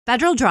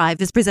Federal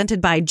Drive is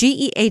presented by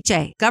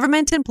GEHA,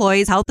 Government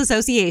Employees Health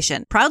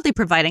Association, proudly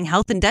providing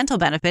health and dental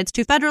benefits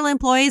to federal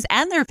employees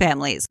and their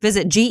families.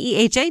 Visit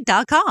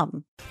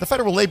GEHA.com. The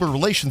Federal Labor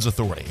Relations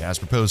Authority has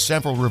proposed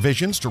several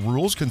revisions to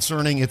rules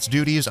concerning its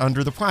duties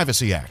under the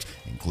Privacy Act,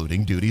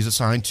 including duties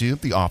assigned to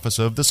the Office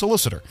of the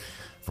Solicitor.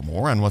 For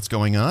more on what's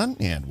going on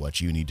and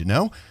what you need to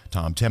know,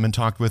 Tom Temin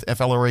talked with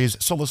FLRA's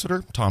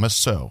solicitor, Thomas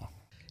So.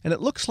 And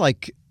it looks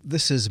like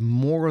this is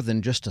more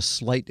than just a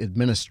slight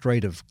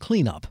administrative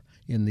cleanup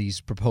in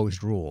these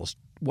proposed rules.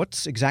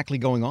 What's exactly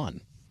going on?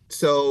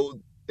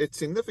 So it's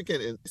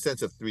significant in the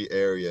sense of three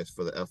areas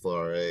for the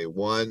FLRA.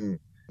 One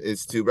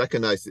is to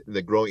recognize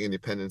the growing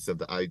independence of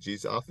the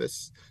IG's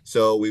office.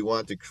 So we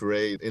want to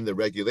create in the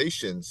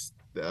regulations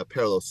a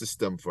parallel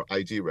system for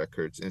IG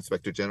records,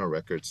 Inspector General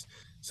records.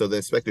 So the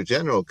Inspector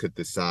General could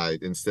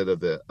decide, instead of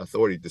the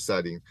authority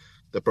deciding,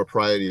 the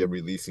propriety of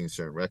releasing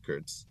certain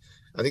records.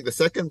 I think the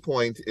second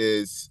point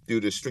is due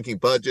to shrinking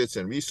budgets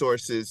and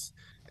resources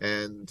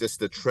and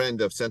just the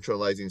trend of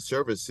centralizing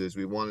services,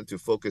 we wanted to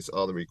focus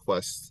all the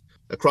requests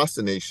across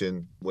the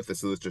nation with the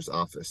solicitor's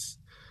office.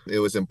 It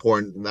was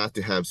important not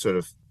to have sort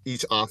of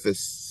each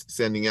office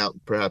sending out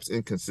perhaps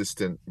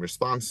inconsistent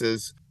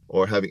responses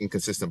or having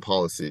inconsistent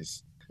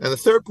policies. And the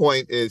third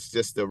point is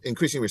just the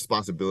increasing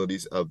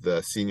responsibilities of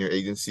the senior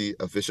agency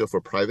official for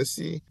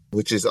privacy,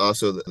 which is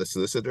also the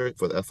solicitor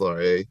for the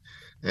FLRA.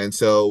 And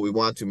so we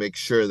want to make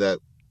sure that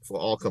for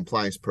all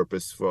compliance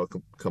purpose, for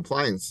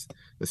compliance,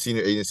 the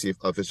senior agency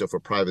official for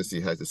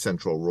privacy has a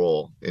central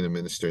role in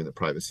administering the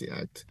Privacy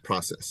Act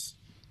process.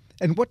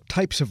 And what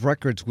types of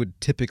records would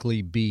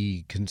typically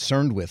be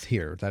concerned with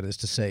here? That is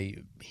to say,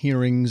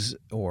 hearings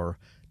or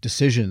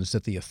decisions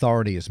that the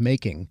authority is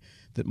making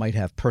that might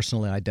have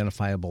personally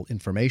identifiable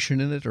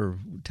information in it? Or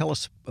tell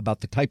us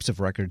about the types of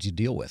records you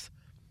deal with.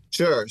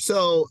 Sure.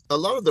 So a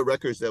lot of the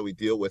records that we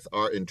deal with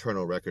are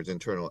internal records,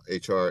 internal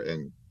HR,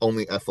 and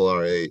only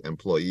FLRA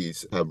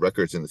employees have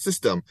records in the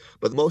system.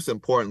 But most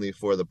importantly,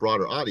 for the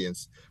broader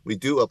audience, we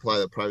do apply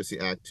the Privacy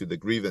Act to the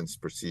grievance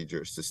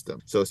procedure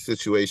system. So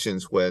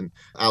situations when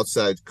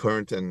outside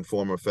current and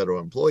former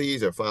federal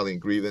employees are filing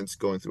grievance,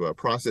 going through our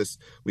process,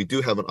 we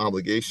do have an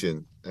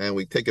obligation, and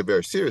we take it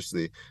very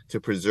seriously, to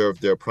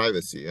preserve their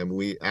privacy. And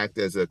we act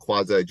as a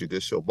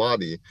quasi-judicial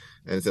body,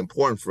 and it's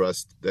important for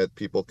us that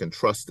people can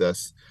trust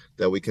us,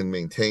 that we can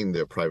maintain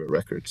their private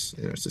records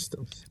in our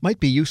systems. Might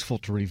be useful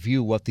to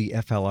review what the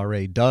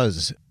FLRA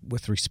does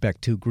with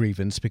respect to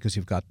grievance, because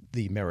you've got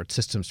the Merit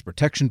Systems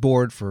Protection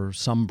Board for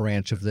some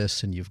branch of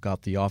this, and you've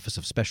got the Office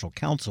of Special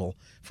Counsel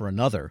for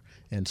another.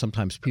 And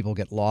sometimes people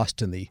get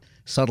lost in the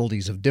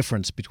subtleties of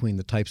difference between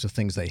the types of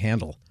things they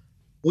handle.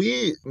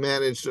 We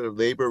manage sort of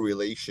labor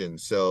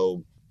relations,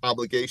 so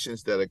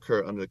obligations that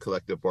occur under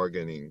collective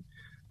bargaining.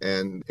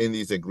 And in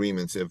these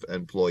agreements, if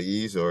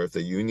employees or if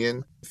the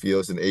union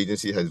feels an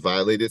agency has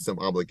violated some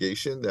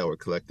obligation that were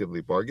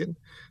collectively bargained,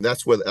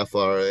 that's where the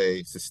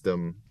FLRA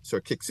system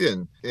sort of kicks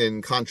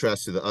in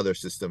contrast to the other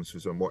systems,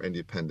 which are more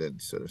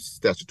independent sort of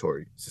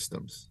statutory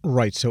systems.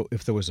 Right. So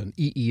if there was an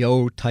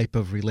EEO type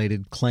of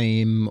related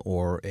claim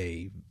or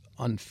a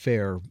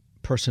unfair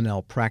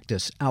personnel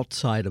practice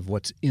outside of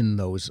what's in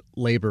those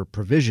labor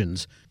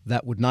provisions,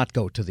 that would not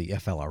go to the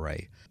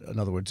FLRA. In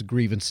other words,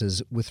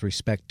 grievances with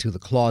respect to the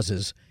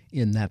clauses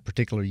in that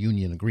particular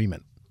union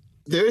agreement.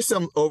 There is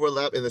some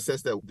overlap in the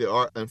sense that there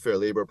are unfair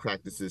labor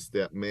practices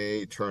that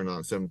may turn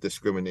on some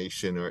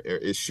discrimination or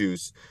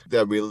issues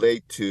that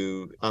relate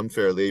to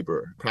unfair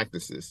labor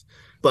practices.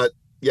 But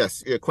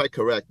yes, you're quite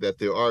correct that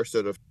there are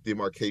sort of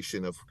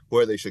demarcation of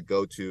where they should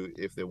go to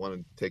if they want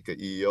to take an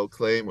EEO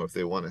claim or if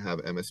they want to have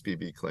an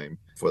MSPB claim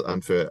for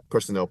unfair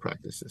personnel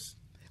practices.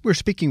 We're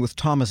speaking with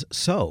Thomas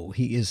So.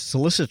 He is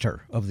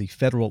solicitor of the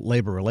Federal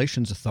Labor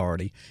Relations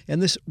Authority,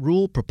 and this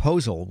rule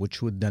proposal,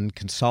 which would then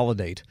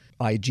consolidate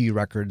IG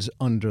records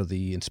under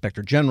the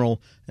Inspector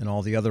General and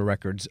all the other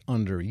records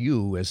under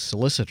you as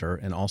solicitor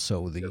and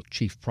also the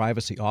Chief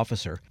Privacy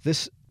Officer,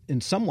 this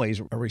in some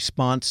ways a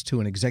response to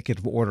an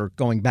executive order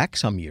going back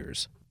some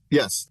years.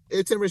 Yes,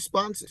 it's in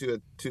response to a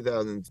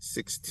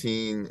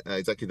 2016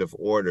 executive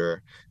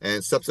order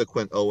and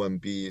subsequent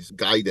OMB's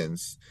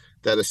guidance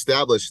that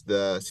established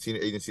the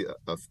Senior Agency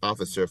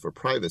Officer for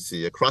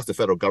Privacy across the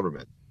federal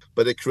government.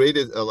 But it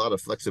created a lot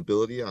of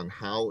flexibility on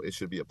how it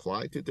should be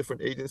applied to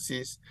different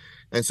agencies.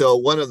 And so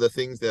one of the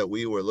things that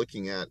we were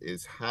looking at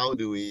is how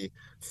do we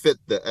fit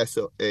the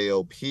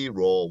SAOP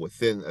role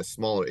within a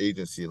smaller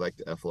agency like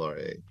the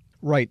FLRA?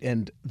 Right.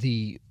 And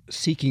the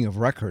seeking of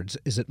records,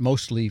 is it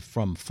mostly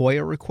from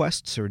FOIA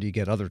requests, or do you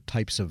get other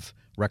types of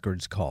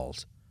records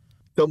calls?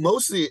 So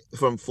mostly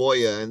from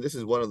FOIA, and this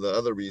is one of the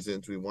other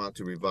reasons we want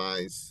to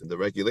revise the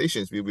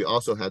regulations. We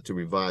also had to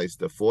revise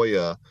the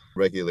FOIA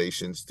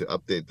regulations to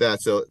update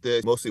that. So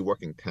they mostly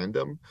work in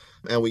tandem,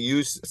 and we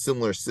use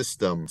similar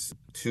systems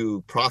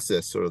to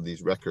process sort of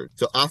these records.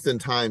 So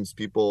oftentimes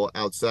people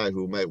outside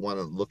who might want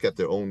to look at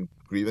their own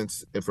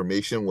grievance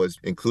information was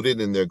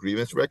included in their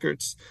grievance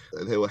records.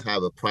 They will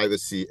have a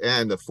privacy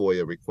and a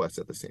FOIA request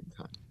at the same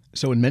time.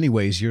 So in many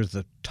ways, you're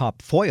the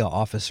top FOIA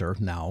officer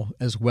now,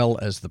 as well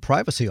as the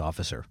privacy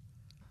officer.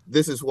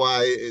 This is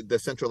why the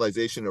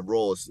centralization of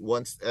roles,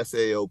 once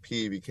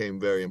SAOP became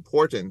very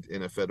important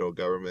in a federal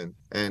government,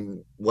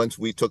 and once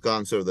we took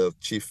on sort of the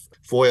chief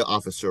FOIA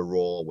officer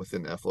role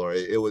within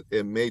FLRA,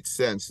 it made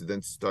sense to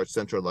then start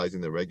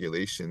centralizing the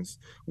regulations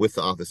with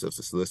the Office of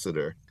the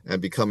Solicitor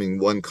and becoming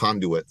one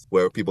conduit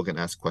where people can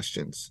ask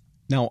questions.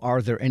 Now,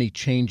 are there any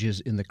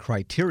changes in the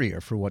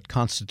criteria for what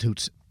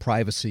constitutes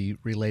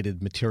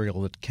privacy-related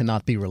material that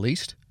cannot be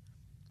released?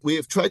 We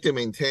have tried to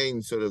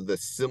maintain sort of the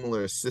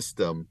similar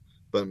system,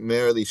 but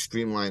merely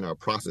streamline our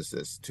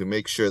processes to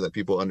make sure that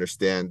people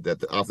understand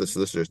that the Office of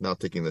the Solicitor is now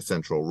taking the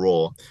central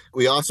role.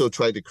 We also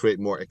tried to create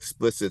more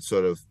explicit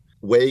sort of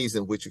ways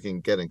in which you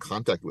can get in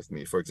contact with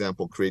me. For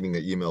example, creating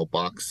an email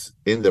box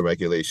in the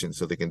regulation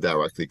so they can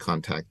directly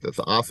contact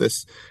the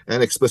office,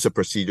 and explicit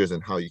procedures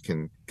on how you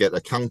can get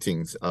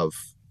accountings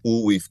of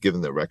who we've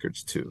given the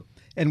records to.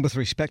 And with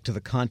respect to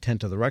the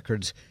content of the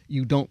records,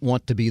 you don't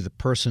want to be the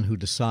person who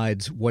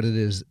decides what it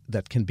is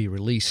that can be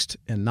released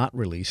and not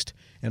released,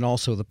 and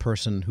also the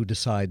person who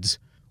decides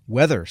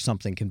whether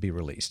something can be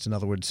released. In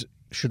other words,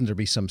 shouldn't there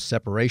be some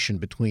separation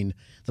between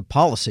the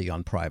policy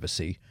on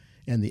privacy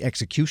and the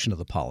execution of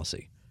the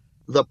policy?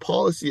 The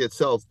policy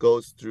itself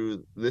goes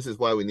through, this is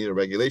why we need a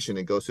regulation.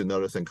 It goes through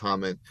notice and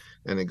comment,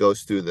 and it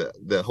goes through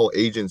the whole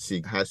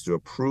agency has to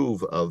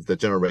approve of the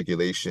general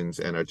regulations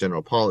and our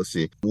general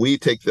policy. We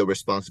take the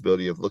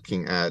responsibility of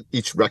looking at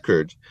each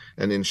record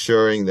and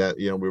ensuring that,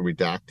 we're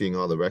redacting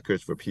all the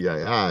records for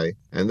PII.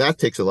 And that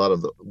takes a lot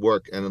of the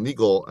work and a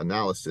legal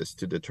analysis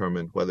to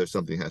determine whether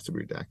something has to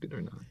be redacted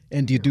or not.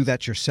 And do you do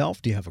that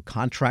yourself? Do you have a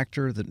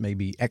contractor that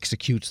maybe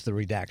executes the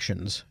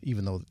redactions,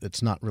 even though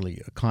it's not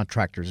really a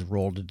contractor's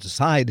role to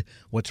decide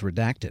what's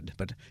redacted?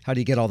 But how do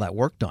you get all that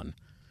work done?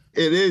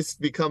 It is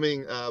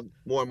becoming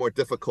more and more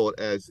difficult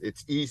as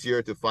it's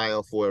easier to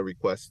file for a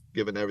request,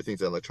 given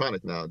everything's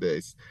electronic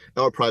nowadays,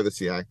 or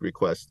Privacy Act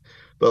request.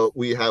 But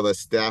we have a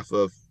staff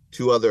of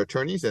 2 other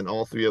attorneys, and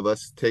all 3 of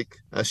us take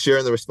a share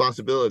in the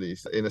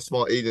responsibilities. In a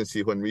small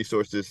agency, when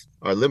resources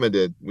are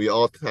limited, we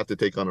all have to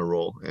take on a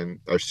role and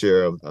our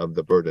share of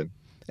the burden.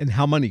 And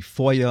how many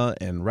FOIA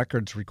and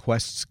records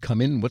requests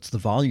come in? What's the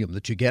volume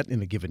that you get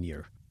in a given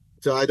year?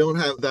 So I don't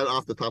have that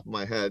off the top of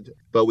my head,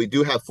 but we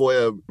do have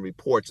FOIA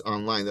reports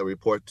online that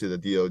report to the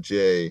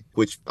DOJ,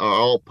 which are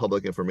all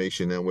public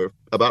information, and we're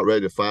about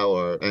ready to file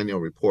our annual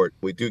report.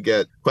 We do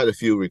get quite a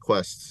few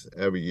requests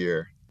every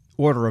year.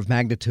 Order of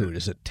magnitude,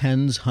 is it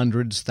tens,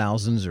 hundreds,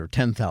 thousands, or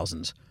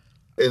 10,000s?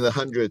 In the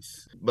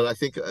hundreds, but I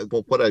think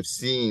what I've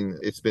seen,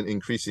 it's been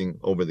increasing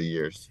over the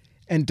years.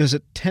 And does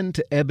it tend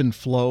to ebb and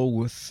flow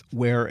with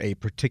where a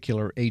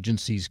particular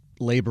agency's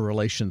labor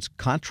relations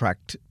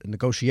contract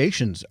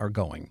negotiations are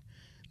going?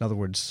 In other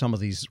words, some of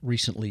these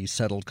recently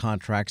settled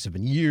contracts have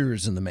been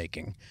years in the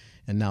making,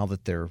 and now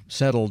that they're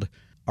settled,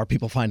 are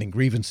people finding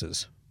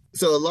grievances?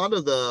 So a lot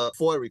of the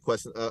FOIA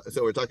requests,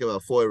 so we're talking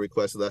about FOIA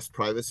requests, less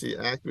Privacy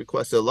Act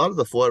requests. So a lot of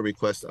the FOIA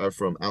requests are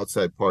from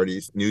outside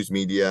parties, news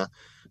media.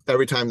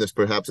 Every time there's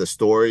perhaps a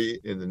story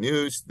in the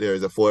news,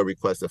 there's a FOIA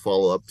request to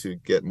follow up to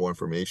get more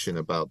information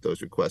about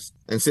those requests.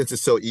 And since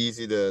it's so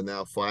easy to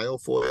now file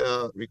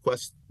FOIA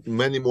requests,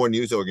 many more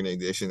news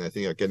organizations, I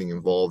think, are getting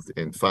involved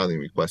in filing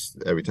requests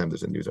every time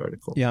there's a news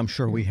article. Yeah, I'm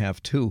sure we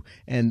have too.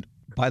 And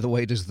by the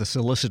way, does the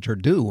solicitor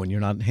do when you're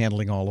not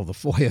handling all of the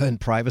FOIA and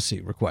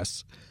privacy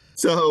requests?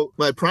 So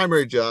my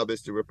primary job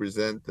is to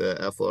represent the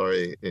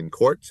FLRA in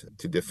court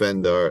to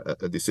defend our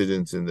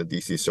decisions in the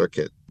D.C.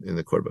 Circuit in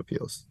the Court of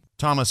Appeals.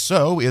 Thomas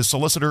So is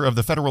solicitor of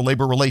the Federal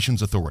Labor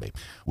Relations Authority.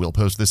 We'll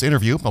post this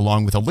interview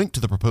along with a link to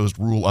the proposed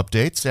rule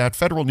updates at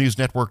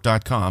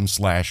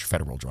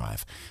federalnewsnetwork.com/Federal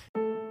Drive.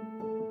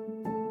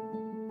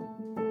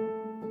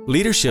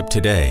 Leadership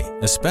today,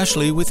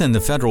 especially within the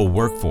federal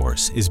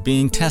workforce, is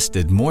being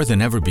tested more than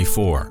ever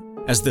before.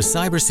 As the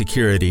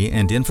Cybersecurity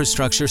and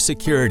Infrastructure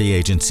Security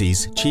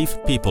Agency's Chief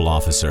People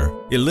Officer,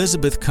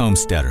 Elizabeth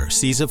Comstetter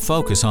sees a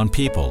focus on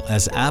people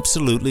as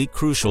absolutely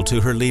crucial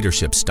to her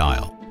leadership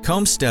style.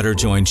 Comstetter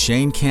joined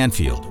Shane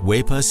Canfield,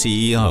 WEPA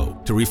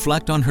CEO, to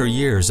reflect on her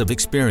years of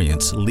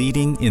experience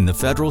leading in the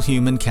federal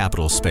human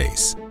capital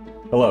space.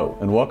 Hello,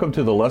 and welcome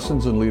to the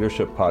Lessons in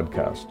Leadership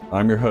podcast.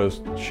 I'm your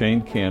host,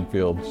 Shane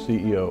Canfield,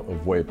 CEO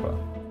of WEPA.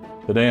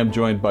 Today I'm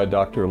joined by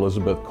Dr.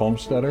 Elizabeth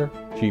Comstetter,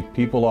 Chief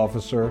People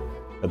Officer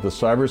at the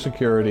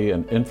Cybersecurity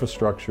and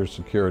Infrastructure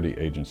Security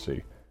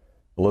Agency.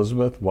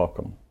 Elizabeth,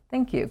 welcome.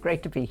 Thank you.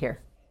 Great to be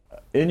here.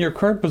 In your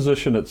current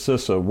position at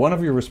CISA, one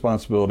of your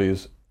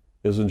responsibilities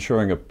is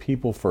ensuring a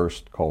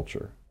people-first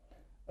culture.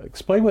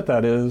 Explain what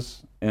that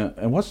is,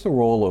 and what's the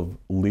role of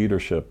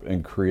leadership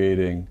in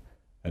creating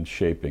and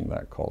shaping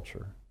that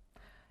culture?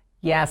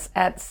 Yes,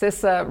 at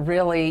CISA,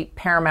 really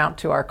paramount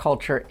to our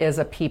culture is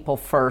a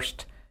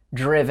people-first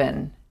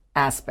driven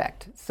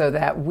aspect, so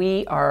that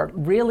we are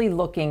really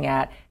looking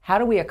at how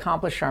do we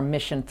accomplish our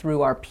mission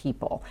through our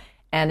people.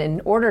 And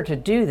in order to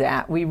do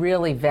that, we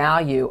really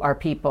value our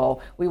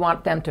people. We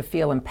want them to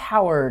feel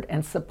empowered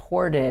and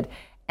supported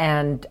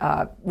and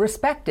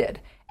respected.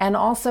 and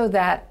also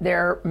that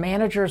their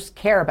managers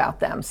care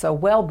about them. So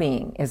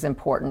well-being is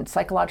important.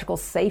 Psychological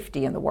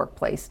safety in the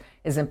workplace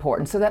is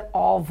important so that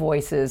all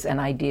voices and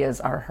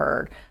ideas are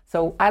heard.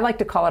 So I like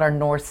to call it our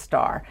North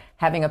Star.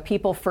 Having a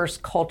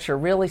people-first culture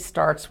really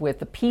starts with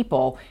the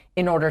people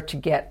in order to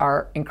get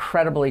our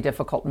incredibly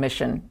difficult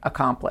mission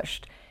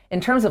accomplished. In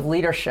terms of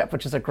leadership,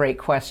 which is a great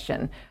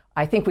question,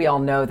 I think we all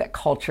know that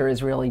culture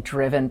is really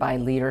driven by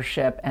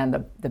leadership and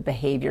the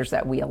behaviors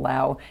that we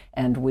allow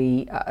and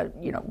we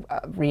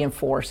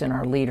reinforce in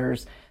our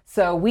leaders.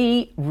 So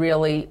we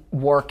really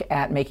work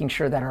at making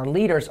sure that our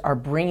leaders are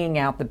bringing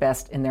out the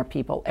best in their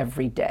people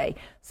every day.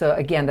 So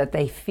again, that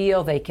they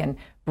feel they can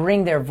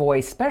bring their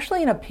voice,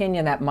 especially an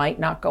opinion that might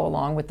not go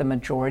along with the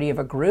majority of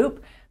a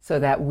group, so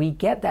that we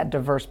get that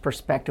diverse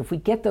perspective, we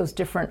get those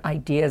different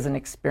ideas and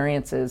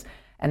experiences.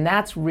 And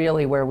that's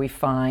really where we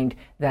find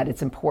that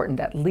it's important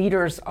that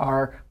leaders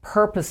are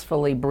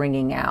purposefully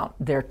bringing out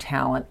their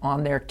talent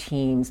on their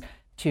teams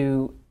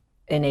to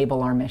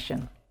enable our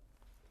mission.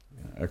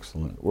 Yeah,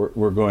 excellent.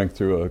 We're going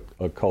through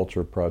a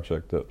culture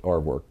project at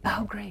our work.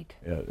 Oh, great.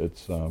 Yeah,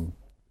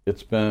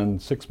 it's been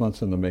 6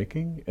 months in the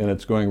making, and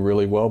it's going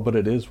really well, but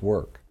it is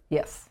work.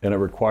 Yes. And it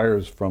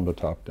requires from the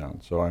top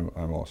down. So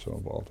I'm also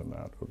involved in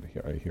that.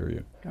 I hear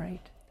you.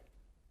 Great.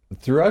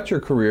 Throughout your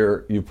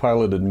career, you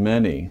piloted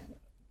many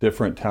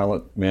different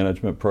talent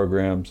management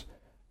programs,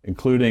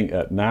 including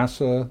at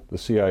NASA, the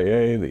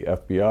CIA, the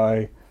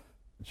FBI,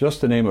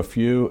 just to name a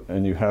few,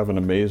 and you have an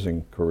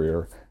amazing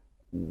career.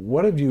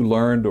 What have you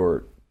learned,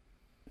 or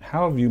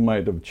how have you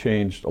might have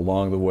changed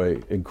along the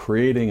way in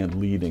creating and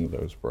leading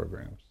those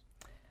programs?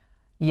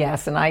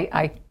 Yes, and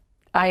I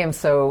am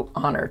so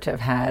honored to have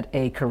had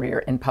a career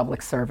in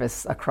public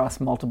service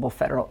across multiple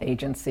federal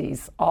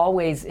agencies,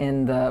 always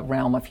in the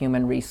realm of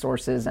human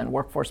resources and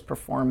workforce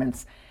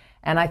performance.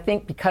 And I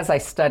think because I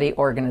study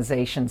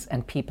organizations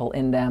and people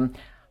in them,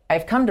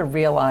 I've come to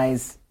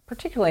realize,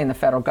 particularly in the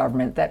federal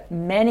government, that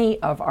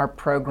many of our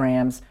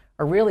programs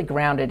are really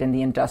grounded in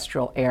the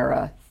industrial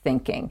era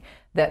thinking,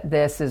 that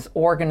this is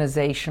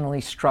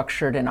organizationally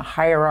structured in a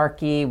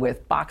hierarchy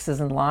with boxes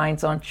and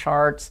lines on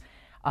charts,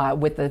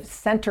 with the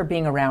center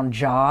being around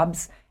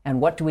jobs and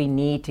what do we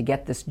need to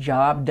get this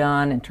job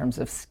done in terms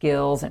of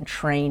skills and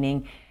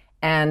training.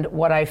 And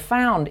what I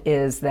found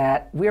is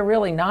that we're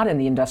really not in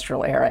the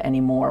industrial era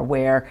anymore,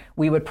 where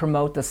we would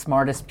promote the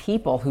smartest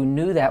people who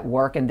knew that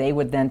work, and they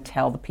would then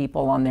tell the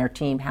people on their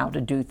team how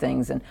to do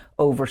things and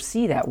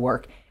oversee that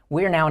work.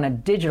 We're now in a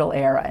digital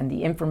era and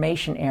the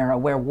information era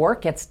where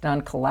work gets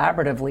done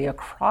collaboratively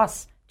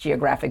across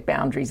geographic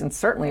boundaries and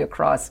certainly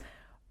across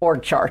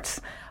org charts.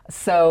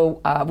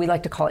 So we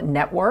like to call it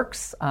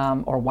networks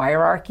or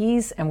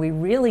hierarchies, and we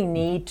really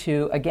need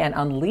to, again,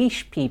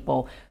 unleash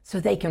people so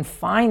they can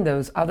find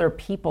those other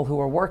people who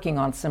are working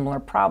on similar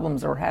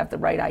problems or have the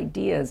right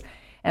ideas.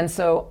 And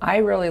so I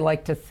really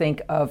like to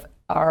think of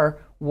our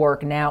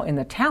work now in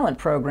the talent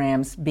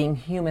programs being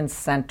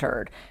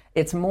human-centered.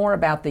 It's more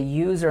about the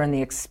user and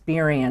the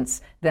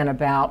experience than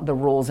about the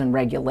rules and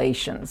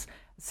regulations.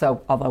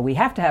 So although we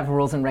have to have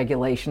rules and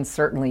regulations,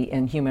 certainly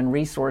in human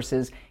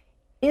resources,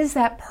 is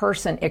that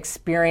person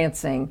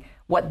experiencing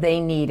what they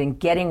need and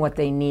getting what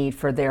they need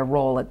for their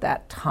role at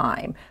that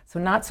time? So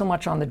not so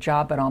much on the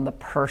job, but on the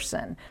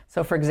person.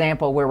 So for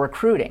example, we're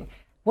recruiting.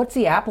 What's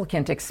the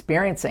applicant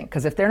experiencing?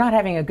 Because if they're not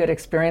having a good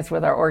experience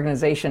with our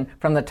organization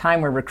from the time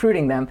we're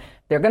recruiting them,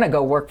 they're going to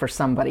go work for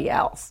somebody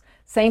else.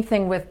 Same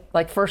thing with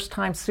like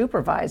first-time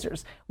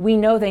supervisors. We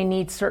know they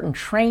need certain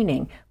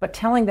training, but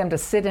telling them to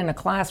sit in a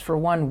class for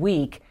 1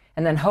 week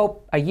and then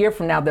hope a year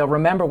from now they'll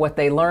remember what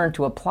they learned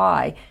to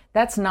apply,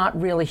 that's not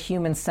really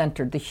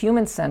human-centered. The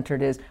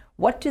human-centered is,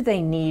 what do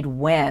they need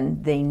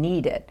when they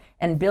need it?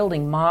 And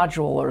building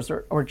modules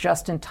or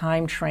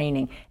just-in-time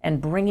training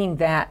and bringing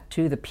that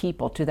to the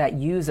people, to that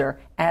user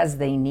as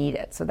they need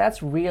it. So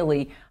that's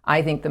really,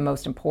 I think, the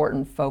most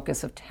important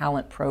focus of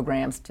talent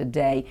programs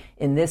today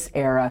in this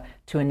era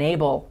to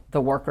enable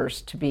the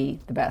workers to be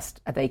the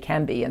best they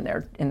can be in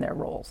their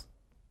roles.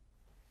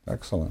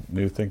 Excellent.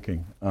 New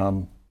thinking.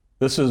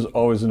 This is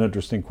always an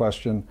interesting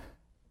question.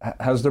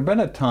 Has there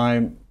been a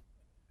time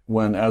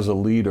when, as a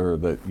leader,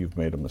 that you've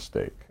made a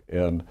mistake?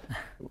 And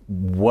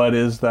what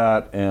is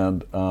that?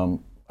 And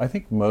I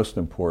think most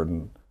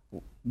important,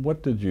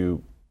 what did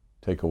you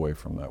take away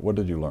from that? What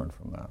did you learn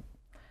from that?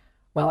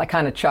 Well, I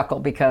kind of chuckle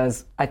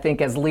because I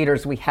think as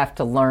leaders we have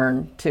to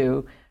learn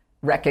to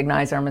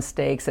recognize our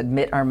mistakes,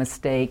 admit our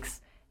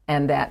mistakes,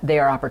 and that they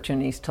are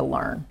opportunities to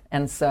learn.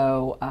 And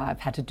so I've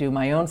had to do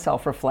my own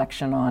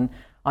self-reflection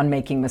on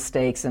making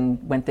mistakes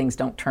and when things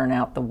don't turn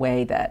out the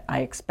way that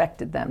I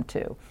expected them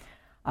to.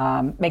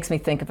 Makes me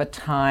think of a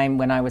time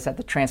when I was at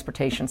the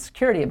Transportation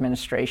Security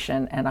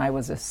Administration and I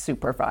was a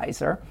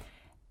supervisor,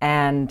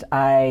 and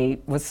I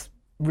was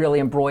really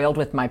embroiled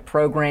with my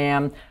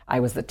program. I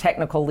was the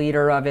technical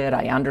leader of it.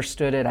 I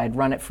understood it. I'd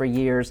run it for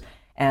years,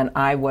 and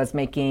I was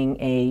making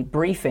a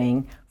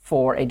briefing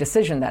for a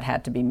decision that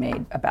had to be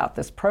made about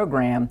this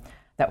program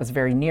that was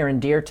very near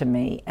and dear to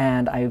me.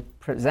 And I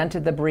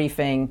presented the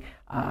briefing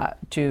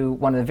to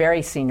one of the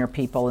very senior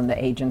people in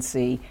the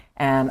agency.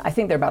 And I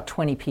think there are about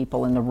 20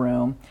 people in the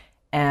room.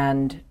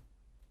 And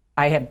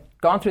I had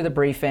gone through the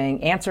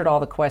briefing, answered all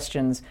the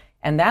questions,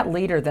 and that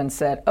leader then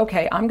said,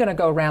 okay, I'm going to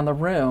go around the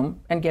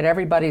room and get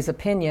everybody's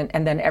opinion,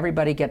 and then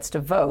everybody gets to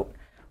vote,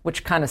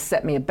 which kind of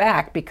set me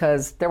aback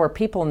because there were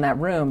people in that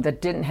room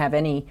that didn't have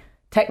any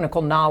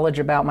technical knowledge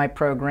about my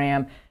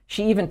program.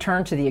 She even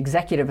turned to the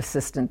executive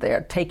assistant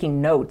there,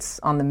 taking notes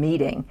on the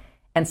meeting,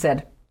 and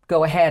said,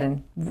 go ahead,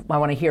 and I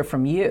want to hear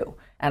from you.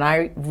 And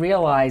I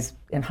realized,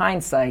 in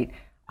hindsight,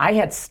 I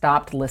had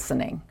stopped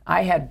listening.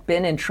 I had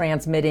been in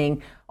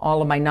transmitting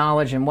all of my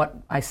knowledge and what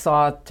I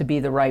saw to be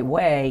the right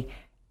way,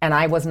 and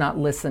I was not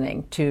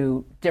listening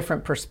to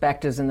different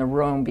perspectives in the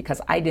room because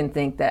I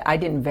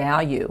didn't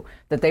value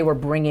that they were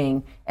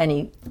bringing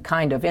any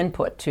kind of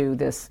input to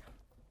this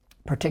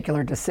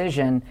particular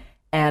decision.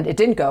 And it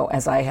didn't go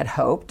as I had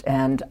hoped,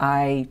 and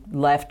I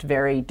left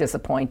very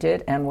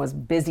disappointed and was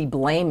busy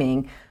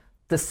blaming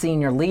the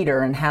senior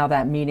leader and how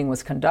that meeting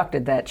was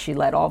conducted, that she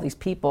let all these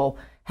people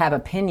have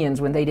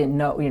opinions when they didn't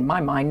know, in my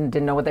mind,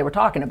 didn't know what they were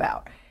talking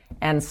about.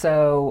 And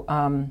so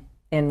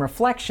in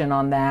reflection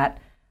on that,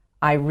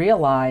 I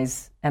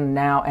realize, and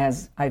now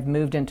as I've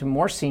moved into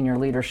more senior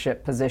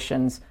leadership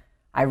positions,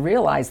 I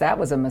realize that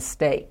was a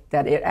mistake,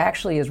 that it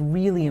actually is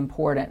really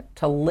important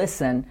to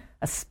listen,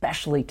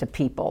 especially to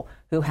people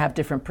who have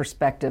different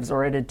perspectives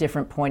or at a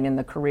different point in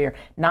the career,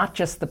 not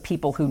just the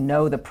people who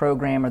know the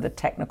program or the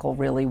technical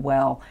really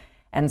well.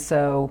 And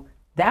so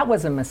that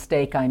was a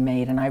mistake I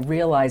made, and I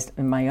realized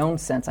in my own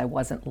sense I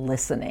wasn't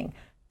listening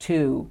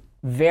to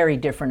very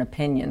different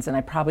opinions, and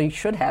I probably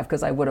should have,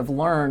 because I would have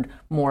learned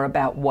more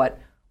about what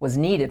was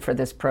needed for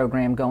this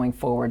program going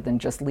forward than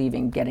just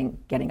leaving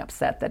getting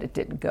upset that it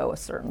didn't go a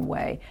certain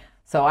way.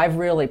 So I've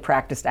really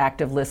practiced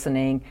active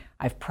listening.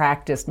 I've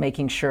practiced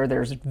making sure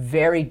there's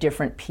very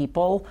different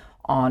people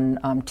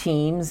on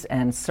teams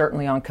and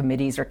certainly on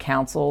committees or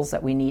councils,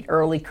 that we need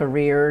early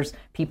careers,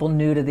 people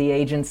new to the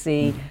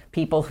agency,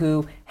 people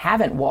who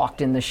haven't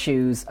walked in the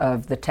shoes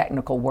of the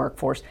technical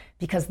workforce,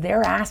 because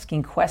they're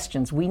asking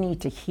questions we need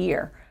to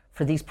hear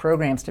for these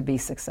programs to be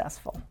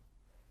successful.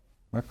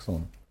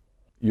 Excellent.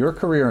 Your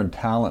career in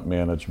talent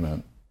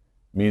management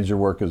means your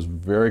work is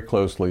very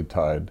closely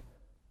tied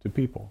to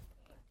people.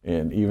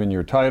 And even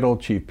your title,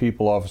 Chief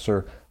People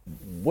Officer,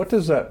 what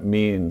does that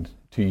mean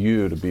to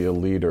you to be a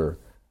leader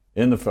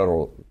in the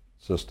federal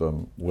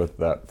system with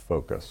that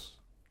focus?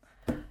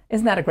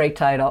 Isn't that a great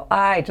title?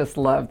 I just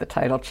love the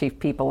title Chief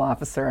People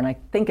Officer, and I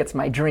think it's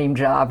my dream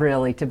job,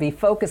 really, to be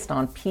focused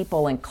on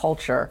people and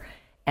culture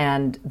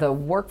and the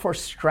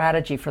workforce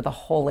strategy for the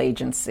whole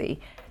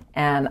agency.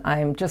 And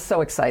I'm just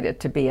so excited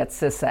to be at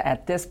CISA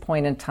at this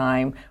point in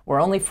time.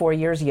 We're only 4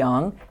 years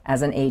young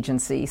as an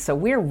agency, so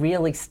we're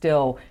really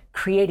still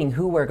creating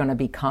who we're going to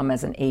become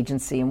as an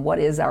agency and what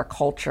is our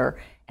culture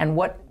and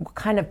what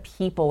kind of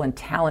people and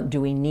talent do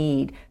we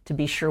need to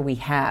be sure we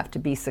have to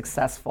be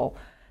successful.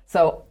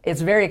 So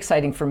it's very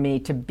exciting for me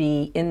to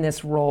be in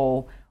this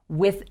role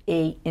with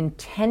a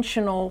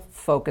intentional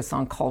focus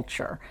on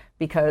culture,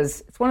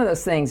 because it's one of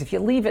those things, if you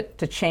leave it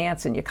to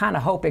chance and you kind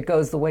of hope it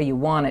goes the way you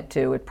want it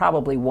to, it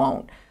probably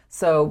won't.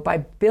 So by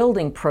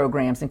building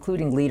programs,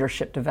 including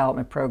leadership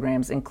development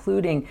programs,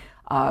 including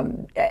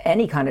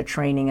any kind of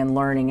training and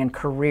learning and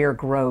career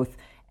growth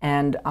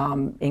and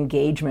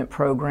engagement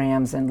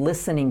programs and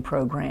listening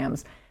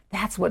programs,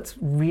 that's what's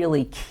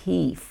really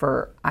key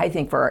for, I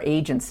think, for our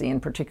agency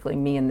and particularly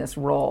me in this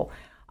role.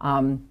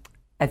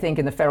 I think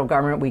in the federal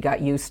government, we got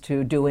used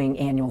to doing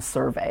annual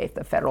survey,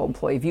 the Federal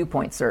Employee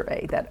Viewpoint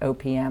Survey that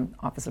OPM,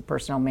 Office of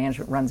Personnel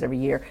Management, runs every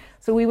year.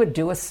 So we would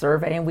do a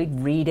survey and we'd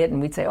read it and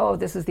we'd say, oh,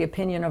 this is the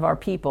opinion of our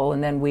people.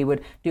 And then we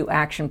would do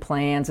action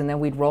plans, and then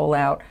we'd roll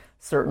out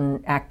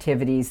certain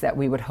activities that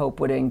we would hope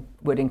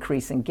would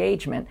increase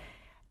engagement.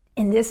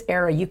 In this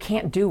era, you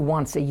can't do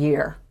once a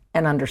year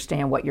and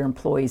understand what your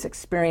employees'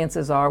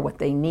 experiences are, what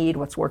they need,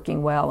 what's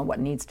working well, and what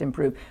needs to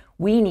improve.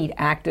 We need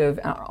active,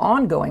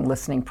 ongoing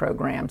listening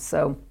programs.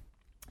 So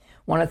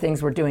one of the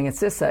things we're doing at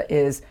CISA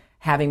is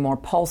having more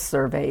pulse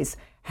surveys,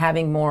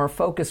 having more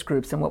focus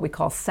groups and what we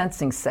call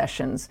sensing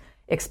sessions,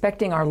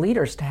 expecting our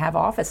leaders to have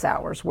office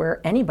hours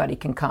where anybody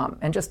can come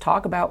and just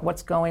talk about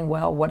what's going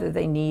well, what do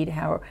they need,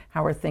 how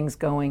are things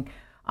going,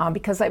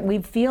 because we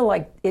feel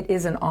like it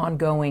is an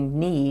ongoing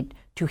need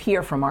to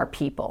hear from our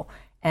people.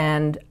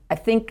 And I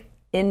think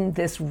in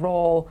this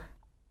role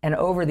and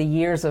over the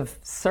years of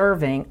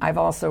serving, I've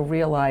also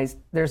realized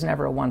there's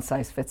never a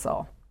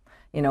one-size-fits-all.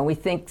 You know, we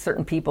think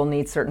certain people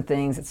need certain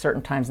things at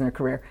certain times in their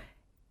career.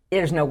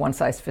 There's no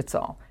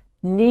one-size-fits-all.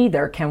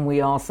 Neither can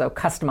we also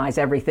customize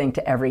everything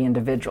to every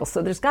individual.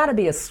 So there's got to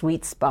be a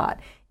sweet spot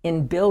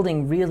in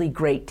building really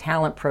great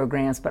talent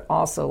programs, but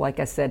also, like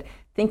I said,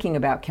 thinking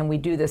about, can we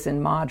do this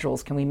in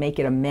modules? Can we make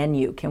it a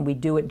menu? Can we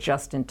do it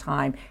just in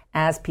time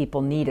as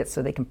people need it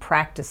so they can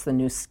practice the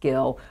new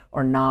skill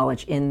or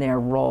knowledge in their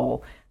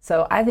role?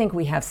 So I think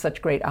we have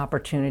such great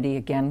opportunity,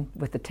 again,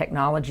 with the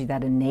technology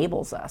that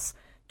enables us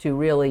to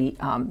really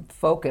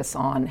focus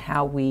on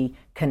how we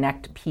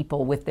connect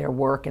people with their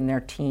work and their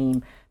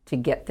team to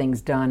get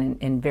things done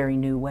in very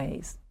new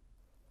ways.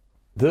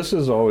 This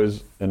is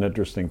always an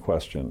interesting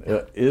question.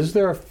 Is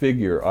there a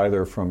figure,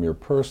 either from your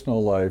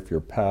personal life,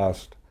 your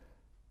past,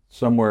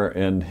 somewhere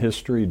in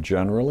history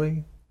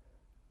generally,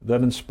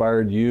 that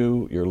inspired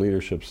you, your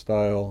leadership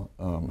style,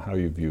 how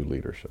you view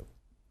leadership?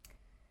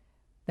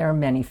 There are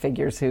many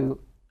figures who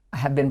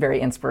have been very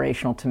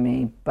inspirational to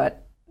me,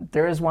 but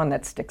there is one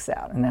that sticks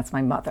out, and that's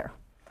my mother,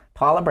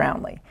 Paula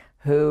Brownlee,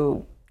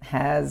 who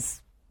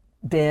has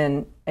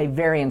been a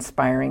very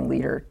inspiring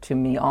leader to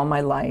me all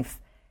my life.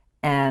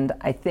 And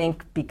I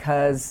think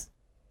because,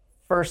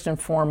 first and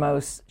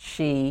foremost,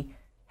 she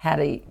had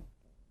a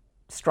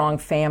strong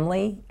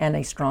family and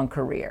a strong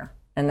career.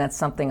 And that's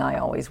something I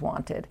always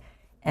wanted.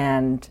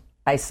 And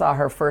I saw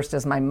her first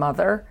as my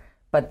mother,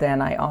 but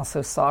then I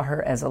also saw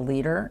her as a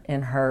leader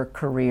in her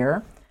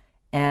career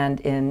and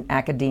in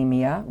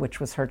academia,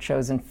 which was her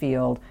chosen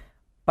field.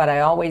 But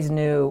I always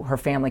knew her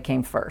family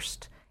came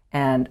first.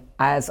 And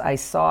as I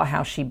saw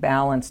how she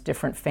balanced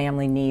different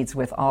family needs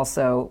with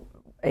also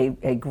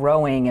a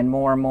growing and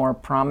more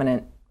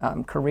prominent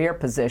career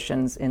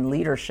positions in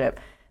leadership,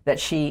 that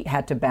she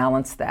had to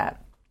balance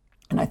that.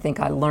 And I think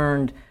I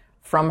learned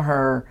from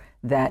her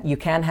that you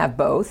can have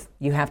both.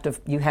 You have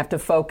to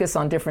focus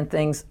on different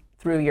things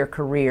through your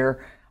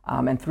career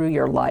and through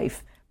your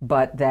life,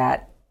 but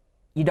that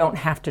you don't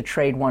have to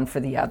trade one for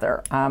the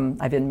other.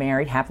 I've been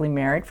happily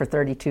married for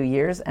 32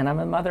 years, and I'm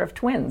a mother of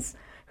twins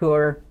who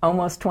are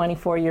almost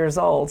 24 years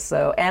old.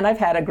 And I've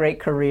had a great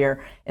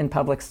career in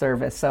public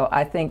service. So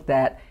I think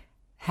that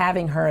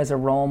having her as a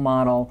role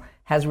model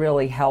has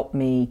really helped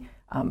me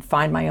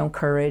find my own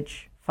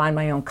courage, find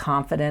my own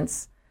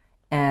confidence,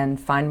 and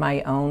find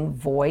my own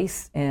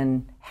voice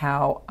in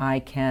how I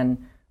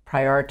can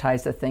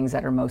prioritize the things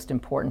that are most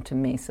important to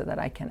me so that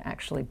I can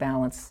actually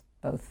balance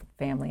both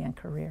family and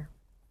career.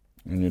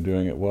 And you're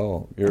doing it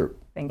well.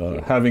 Thank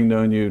you. Having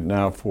known you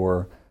now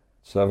for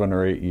 7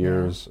 or 8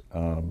 years,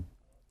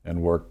 and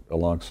worked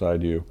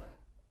alongside you,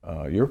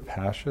 your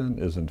passion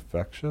is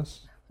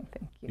infectious.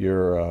 Thank you.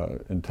 Your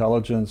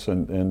intelligence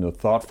and the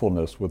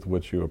thoughtfulness with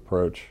which you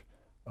approach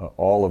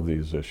all of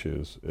these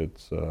issues,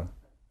 it's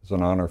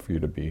an honor for you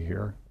to be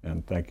here,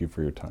 and thank you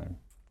for your time.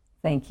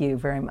 Thank you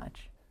very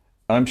much.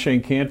 I'm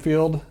Shane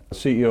Canfield,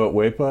 CEO at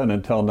WEPA, and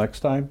until next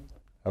time,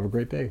 have a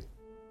great day.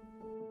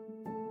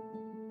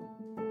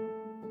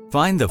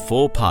 Find the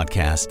full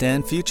podcast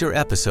and future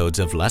episodes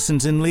of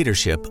Lessons in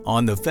Leadership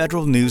on the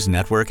Federal News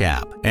Network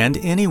app and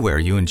anywhere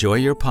you enjoy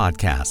your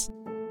podcasts.